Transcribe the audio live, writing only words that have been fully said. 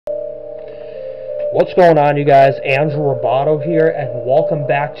What's going on, you guys? Andrew Roboto here, and welcome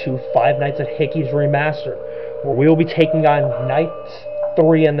back to Five Nights at Hickey's Remastered, where we will be taking on Night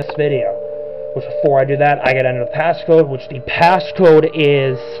 3 in this video. Which, before I do that, I gotta enter the passcode, which the passcode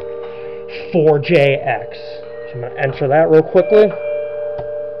is 4JX. So I'm gonna enter that real quickly.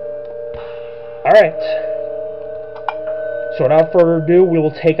 Alright. So without further ado, we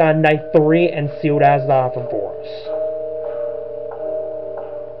will take on Night 3 and see what it has to offer for us.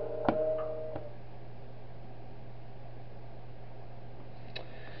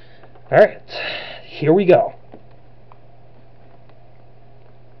 Alright, here we go.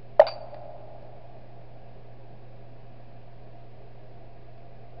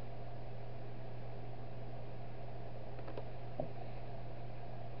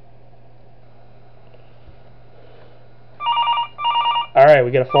 Alright,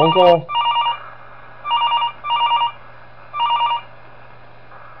 we get a phone call.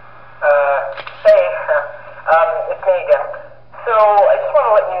 It's me again. So, I just want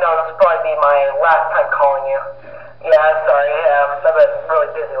to let you know this will probably be my last time calling you. Yeah, sorry, I've been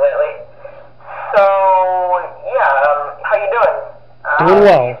really busy lately. So, yeah, how you doing? Doing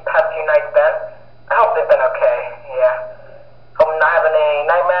well. Past few nights been? I hope they've been okay, yeah. Hope I'm not having any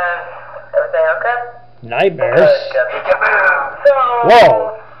nightmares. Everything okay? Nightmares? Good. So,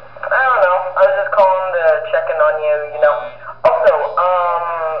 Whoa. I don't know. I was just calling to check in on you, you know. Also,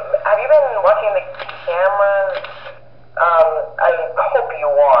 have you been watching the cameras? I hope you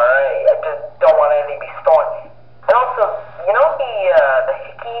are. I just don't want anything to be stolen. And also, you know the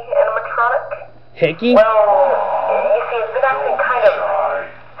Hickey animatronic? Hickey? Well, you see, it's been acting kind of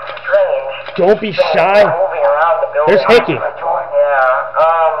strange. Don't be shy. Moving around the building. There's Hickey. Yeah,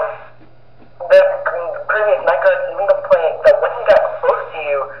 the previous night guard even complained that when he got close to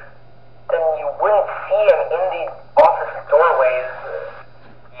you, then you wouldn't see him in the office doorways.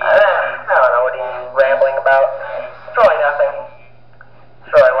 I don't know what he's rambling about. It's really nothing.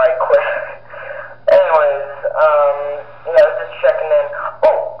 It's really like quit. Anyways, yeah, I was just checking in.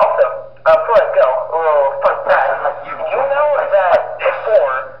 Oh, also, before I go, a little fun fact. Did you know that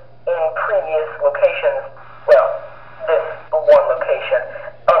before, in previous locations, well, this one location,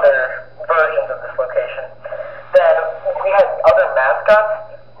 other versions of this location, that we had other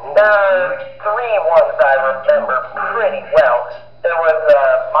mascots? There are 3 ones that I remember pretty well. There was a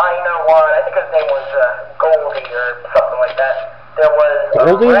minor one, I think his name was Goldie or something like that. There was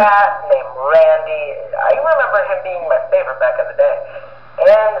Goldie? a rat named Randy. I remember him being my favorite back in the day.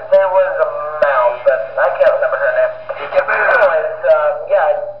 And there was a mouse, but I can't remember her name. Anyways, yeah,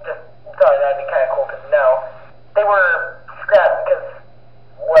 I just thought that'd be kind of cool to know. They were scrapped because,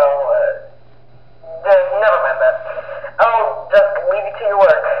 well, never mind that. I'll just leave you to your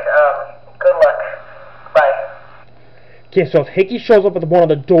work. Good luck. Bye. Okay, so if Hickey shows up with one of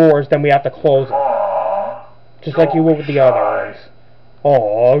the doors, then we have to close it. Just like you would with the other ones.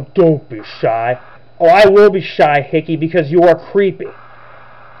 Oh, don't be shy. Oh, I will be shy, Hickey, because you are creepy.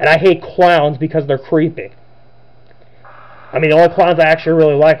 And I hate clowns because they're creepy. I mean, the only clowns I actually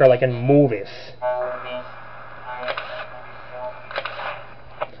really like are like in movies.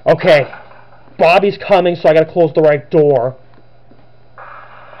 Okay, Bobby's coming, so I gotta close the right door.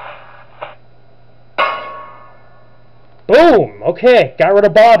 Boom! Okay, got rid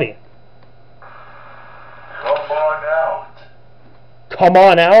of Bobby. Come on out. Come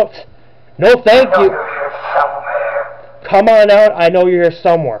on out? No, thank you. You're here somewhere. Come on out, I know you're here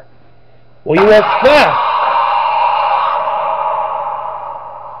somewhere. Well, you won't snap.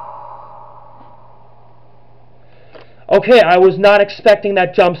 Okay, I was not expecting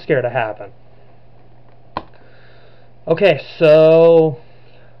that jump scare to happen. Okay, so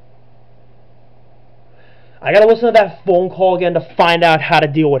I gotta listen to that phone call again to find out how to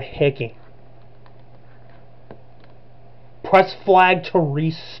deal with Hickey. Press flag to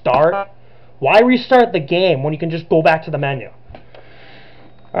restart. Why restart the game when you can just go back to the menu?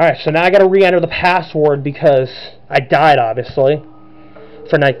 Alright, so now I gotta re-enter the password because I died, obviously.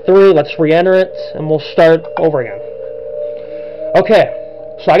 For night 3, let's re-enter it, and we'll start over again.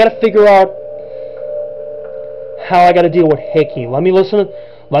 Okay, so I gotta figure out how I gotta deal with Hickey. Let me listen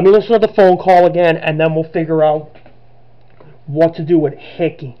to the phone call again, and then we'll figure out what to do with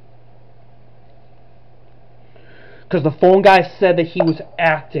Hickey. Because the phone guy said that he was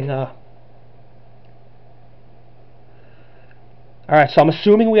acting up. Alright, so I'm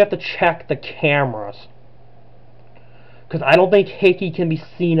assuming we have to check the cameras. Because I don't think Hickey can be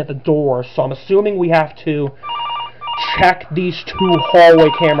seen at the door, so I'm assuming we have to check these 2 hallway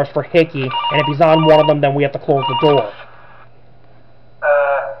cameras for Hickey, and if he's on one of them, then we have to close the door.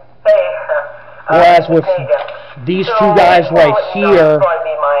 Hey, Whereas with these 2 guys right here, probably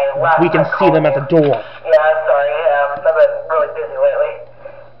be my last we can time see them at the calling door. you. Yeah, sorry. I've been really busy lately.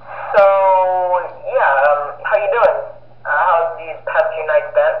 So, yeah, how you doing? How's these past few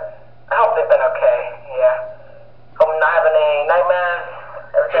nights been? I hope they've been okay, yeah. Hope I'm not having any nightmares.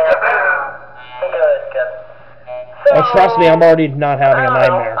 Everything okay? Good, good. So, Oh, trust me, I'm already not having a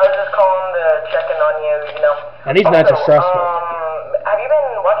nightmare. I was just calling to check in on you, you know. And these nights are stressful. Have you been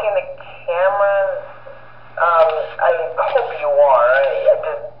watching the cameras? I hope you are. I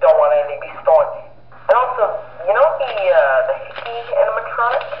just don't want anything to be stolen. And also, you know the Hickey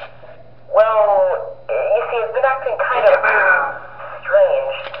animatronic? Well, you see, it's been acting kind of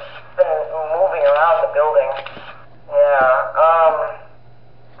strange. It's been moving around the building. Yeah,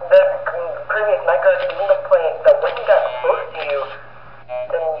 the previous night guard even complained that when he got close to you,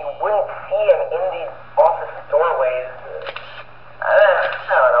 then you wouldn't see him in these office doorways.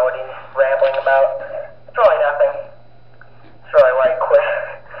 I don't know what he's rambling about. It's really nothing. It's really why I quit.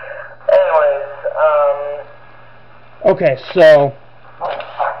 Anyways, Okay, so...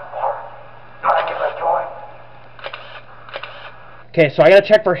 Okay, so I gotta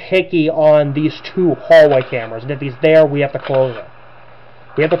check for Hickey on these 2 hallway cameras, and if he's there, we have to close it.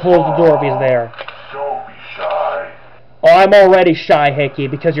 We have to close the door if he's there. Don't be shy. Oh, I'm already shy, Hickey,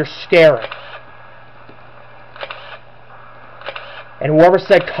 because you're scary. And whoever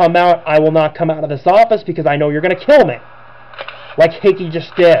said come out, I will not come out of this office because I know you're gonna kill me. Like Hickey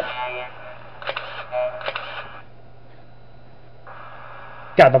just did.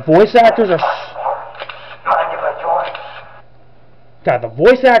 God, the voice actors are... God, the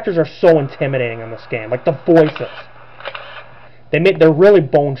voice actors are so intimidating in this game. Like, the voices. They're really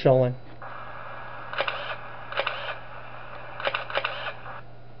bone-chilling.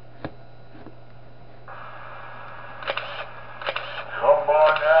 Come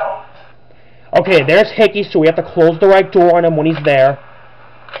on out. Okay, there's Hickey, so we have to close the right door on him when he's there.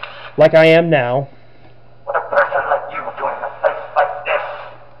 Like I am now. What a person like you doing a place like this?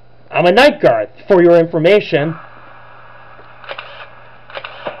 I'm a night guard, for your information.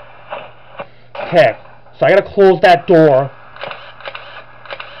 Okay, so I gotta close that door.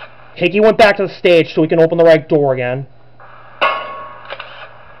 Hickey went back to the stage so we can open the right door again.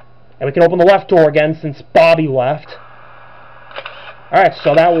 And we can open the left door again since Bobby left. Alright,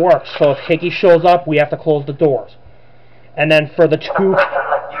 so that works. So if Hickey shows up, we have to close the doors. And then for the two...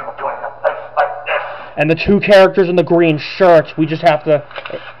 And the 2 characters in the green shirts, we just have to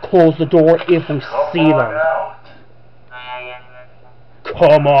close the door if we see them.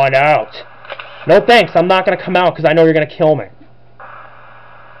 Come on out. No thanks, I'm not going to come out because I know you're going to kill me.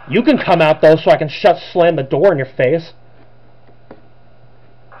 You can come out though so I can slam the door in your face.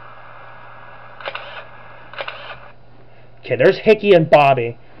 Okay, there's Hickey and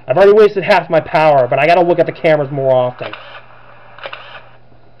Bobby. I've already wasted half my power, but I got to look at the cameras more often.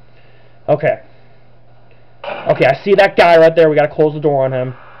 Okay. Okay, I see that guy right there. We got to close the door on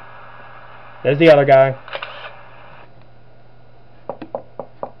him. There's the other guy.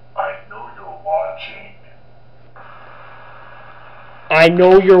 I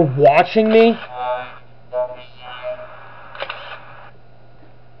know you're watching me?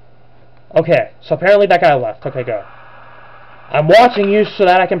 Okay, so apparently that guy left. Okay, go. I'm watching you so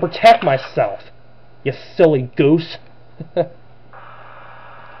that I can protect myself, you silly goose.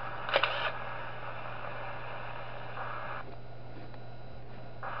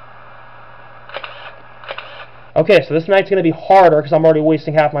 Okay, so this night's going to be harder because I'm already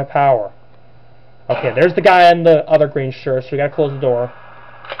wasting half my power. Okay, there's the guy in the other green shirt, so we gotta close the door.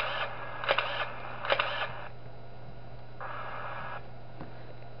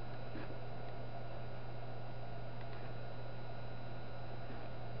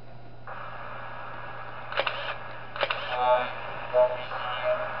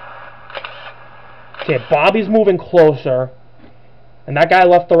 Okay, Bobby's moving closer. And that guy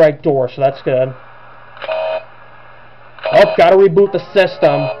left the right door, so that's good. Oh, gotta reboot the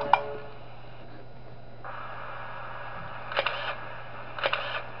system.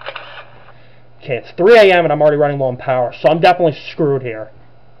 Okay, it's 3 a.m. and I'm already running low on power, so I'm definitely screwed here.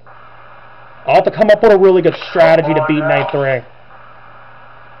 I'll have to come up with a really good strategy to beat Night 3.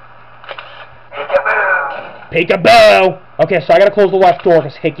 Peekaboo! Okay, so I gotta close the left door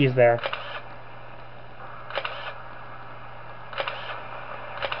because Hickey's there.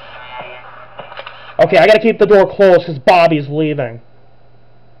 Okay, I gotta keep the door closed because Bobby's leaving.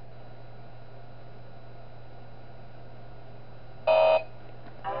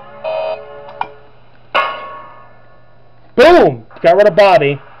 Boom! Got rid of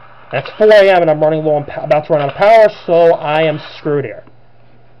Bobby. That's 4 a.m. and I'm running low on about to run out of power, so I am screwed here.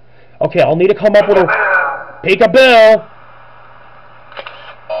 Okay, I'll need to come up with a peekaboo.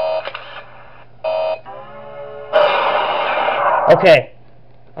 Okay.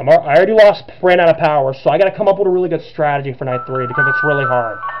 I already ran out of power, so I gotta come up with a really good strategy for night 3 because it's really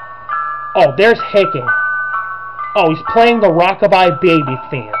hard. Oh, there's Hickey. Oh, he's playing the Rockabye Baby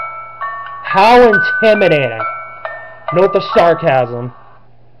theme. How intimidating. Note the sarcasm.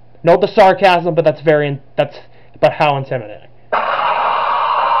 Note the sarcasm, but but how intimidating.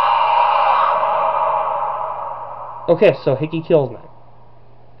 Okay, so Hickey kills me.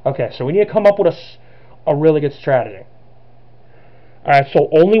 Okay, so we need to come up with a really good strategy. Alright, so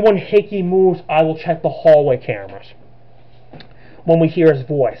only when Hickey moves, I will check the hallway cameras. When we hear his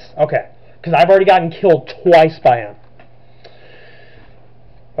voice. Okay, because I've already gotten killed twice by him.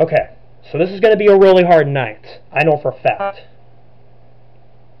 Okay, so this is going to be a really hard night. I know for a fact.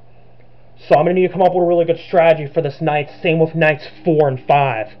 So I'm going to need to come up with a really good strategy for this night. Same with nights 4 and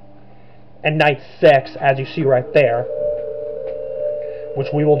 5. And night 6, as you see right there. Which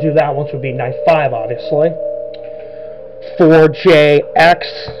we will do that once we beat night 5, obviously. 4JX.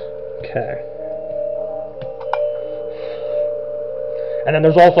 Okay. And then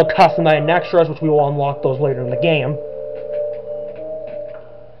there's also custom night and extras, which we will unlock those later in the game.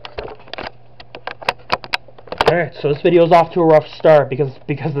 Alright, so this video is off to a rough start because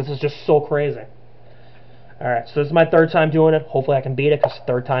this is just so crazy. Alright, so this is my 3rd time doing it. Hopefully I can beat it because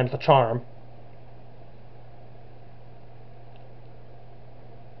 3rd time's the charm.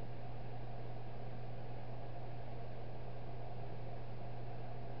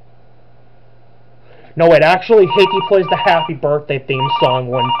 No, wait, actually, Hickey plays the Happy Birthday theme song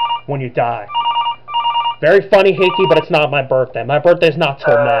when you die. Very funny, Hickey, but it's not my birthday. My birthday's not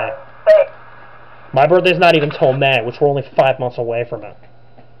till May. My birthday's not even till May, which we're only 5 months away from it.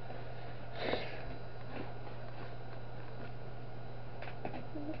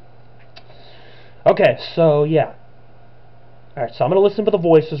 Okay, so, yeah. Alright, so I'm going to listen for the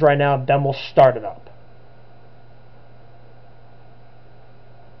voices right now, and then we'll start it up.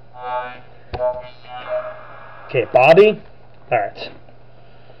 Okay, Bobby. Alright.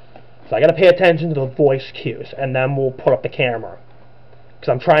 So I gotta pay attention to the voice cues, and then we'll put up the camera.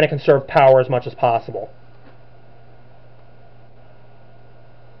 Because I'm trying to conserve power as much as possible.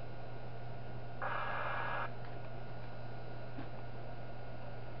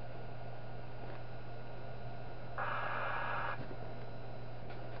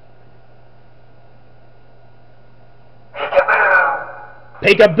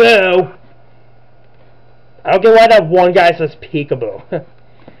 Peekaboo! I don't get why that one guy says peekaboo.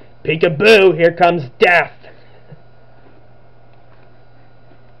 Peekaboo, here comes death.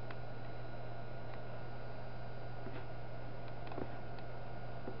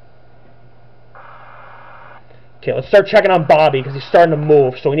 Okay, let's start checking on Bobby because he's starting to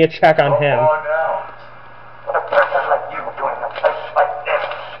move, so we need to check on him.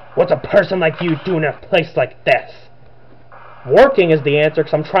 What's a person like you doing in a place like this? Working is the answer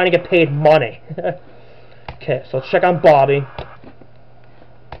because I'm trying to get paid money. Okay, so let's check on Bobby.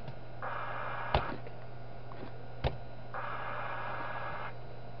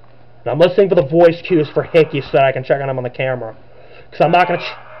 And I'm listening for the voice cues for Hickey so that I can check on him on the camera. Because I'm not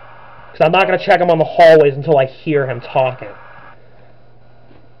gonna check him on the hallways until I hear him talking.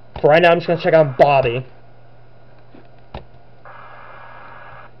 For right now, I'm just gonna check on Bobby.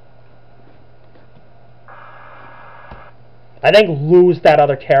 I think Lou's that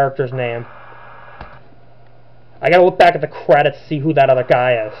other character's name. I gotta look back at the credits to see who that other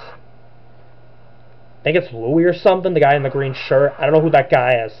guy is. I think it's Louie or something, the guy in the green shirt. I don't know who that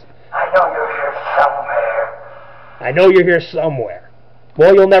guy is. I know you're here somewhere. I know you're here somewhere.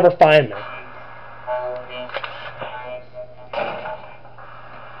 Well, you'll never find me.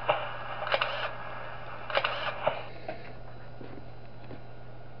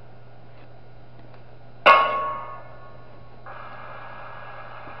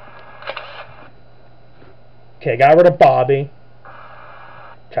 Okay, got rid of Bobby.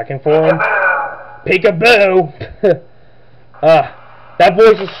 Checking for him. Peekaboo! That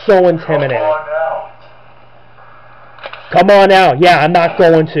voice is so intimidating. Come on out. Yeah, I'm not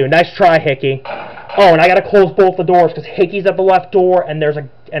going to. Nice try, Hickey. Oh, and I gotta close both the doors because Hickey's at the left door, and there's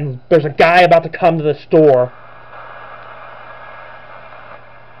a guy about to come to this door.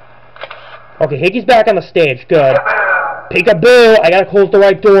 Okay, Hickey's back on the stage. Good. Peekaboo! I gotta close the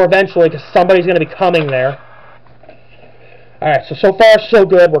right door eventually because somebody's gonna be coming there. Alright, so far so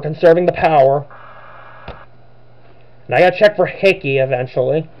good. We're conserving the power. And I gotta check for Hickey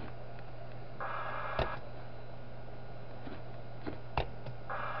eventually.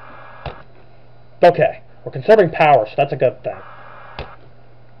 Okay, we're conserving power, so that's a good thing.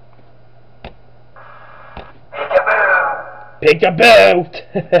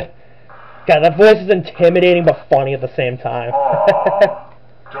 Peekaboo! God, that voice is intimidating but funny at the same time. Aw,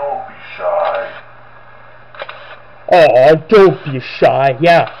 don't be shy. Oh, don't be shy.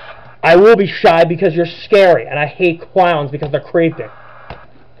 Yeah, I will be shy because you're scary, and I hate clowns because they're creepy.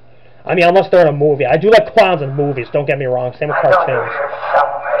 I mean, unless they're in a movie. I do like clowns in movies, don't get me wrong. Same with I know cartoons. you're here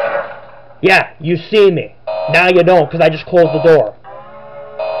somewhere. Yeah, you see me. Now you don't, because I just closed the door.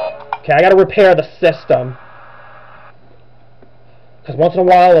 Okay, I gotta repair the system. Because once in a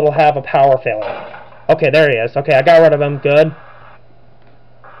while, it'll have a power failure. Okay, there he is. Okay, I got rid of him. Good.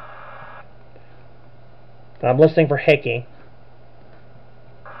 And I'm listening for Hickey.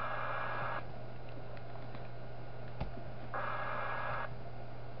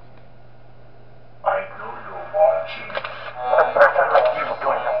 I know you're watching. A person like you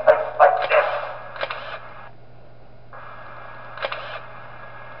doing a place like this.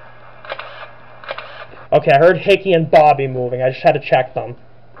 Okay, I heard Hickey and Bobby moving. I just had to check them.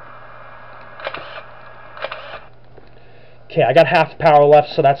 Okay, I got half power left,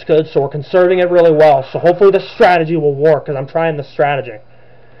 so that's good. So we're conserving it really well. So hopefully this strategy will work, because I'm trying this strategy.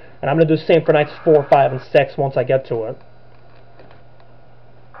 And I'm going to do the same for nights 4, 5, and 6 once I get to it.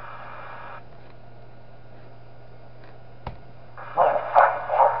 Mind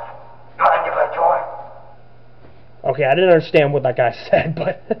if I join? Okay, I didn't understand what that guy said,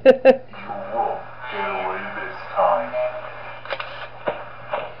 but... You won't get away this time.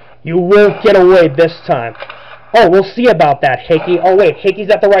 You won't get away this time. Oh, we'll see about that, Hickey. Oh, wait, Hickey's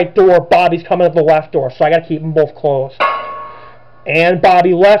at the right door. Bobby's coming at the left door, so I gotta keep them both closed. And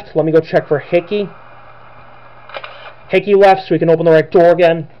Bobby left. Let me go check for Hickey. Hickey left, so we can open the right door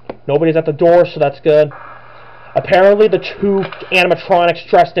again. Nobody's at the door, so that's good. Apparently, the two animatronics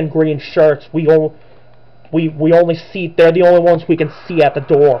dressed in green shirts, we only see, they're the only ones we can see at the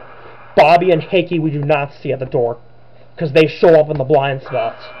door. Bobby and Hickey we do not see at the door, because they show up in the blind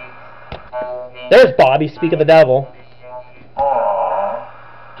spots. There's Bobby, speak of the devil. Aww,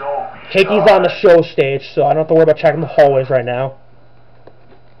 don't be Hickey's shy. on the show stage, so I don't have to worry about checking the hallways right now.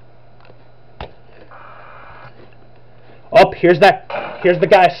 Up, here's the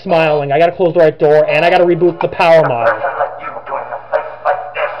guy smiling. I gotta close the right door, and I gotta reboot the power module. A person like you doing a place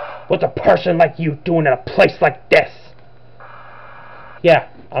like this. What's a person like you doing in a place like this? Yeah,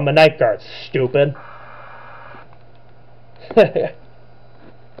 I'm a night guard, stupid.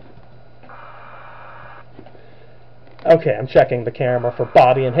 Okay, I'm checking the camera for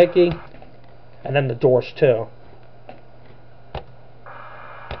Bobby and Hickey. And then the doors, too.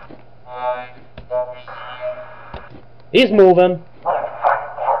 He's moving. Mind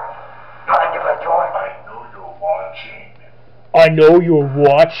if I join? I know you're watching. I know you're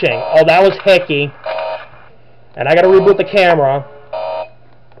watching. Oh, that was Hickey. And I gotta reboot the camera.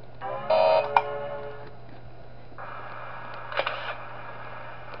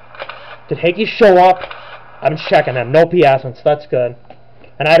 Did Hickey show up? I've been checking him. Nope, he hasn't, so that's good.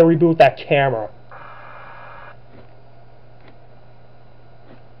 And I had to reboot that camera.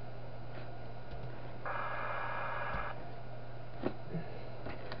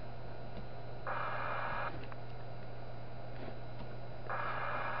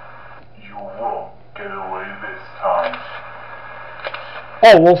 You won't get away this time.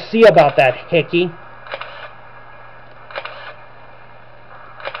 Oh, we'll see about that, Hickey.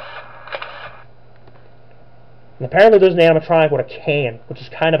 And apparently there's an animatronic with a cane, which is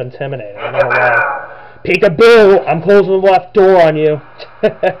kind of intimidating. I don't know why. Peekaboo! I'm closing the left door on you.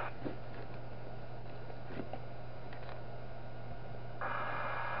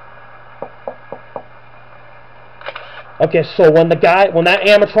 Okay, so when that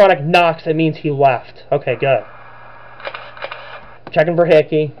animatronic knocks, it means he left. Okay, good. Checking for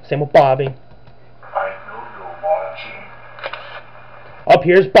Hickey. Same with Bobby. I know you're watching. Up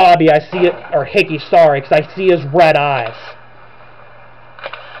here's Bobby. I see it, or Hickey, sorry, because I see his red eyes.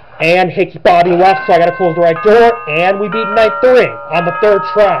 And Bobby left, so I gotta close the right door. And we beat night 3 on the 3rd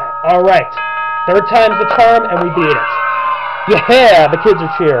try. Alright. 3rd time's the charm, and we beat it. Yeah, the kids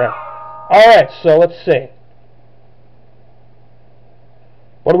are cheering. Alright, so let's see.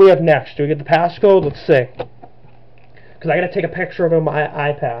 What do we have next? Do we get the passcode? Let's see. Because I gotta take a picture of it on my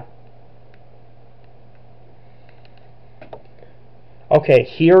iPad. Okay,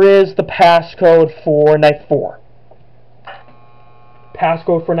 here is the passcode for night 4.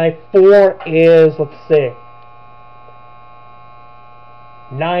 Passcode for night 4 is, let's see,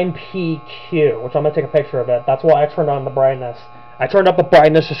 9PQ, which I'm going to take a picture of it. That's why I turned on the brightness. I turned up the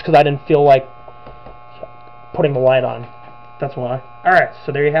brightness just because I didn't feel like putting the light on. That's why. Alright,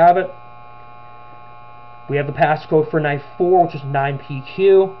 so there you have it. We have the passcode for night 4, which is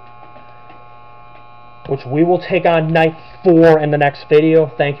 9PQ. which we will take on Night 4 in the next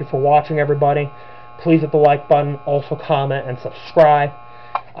video. Thank you for watching, everybody. Please hit the like button, also comment and subscribe.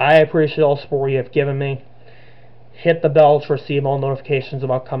 I appreciate all the support you have given me. Hit the bell to receive all notifications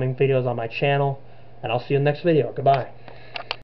of upcoming videos on my channel, and I'll see you in the next video. Goodbye.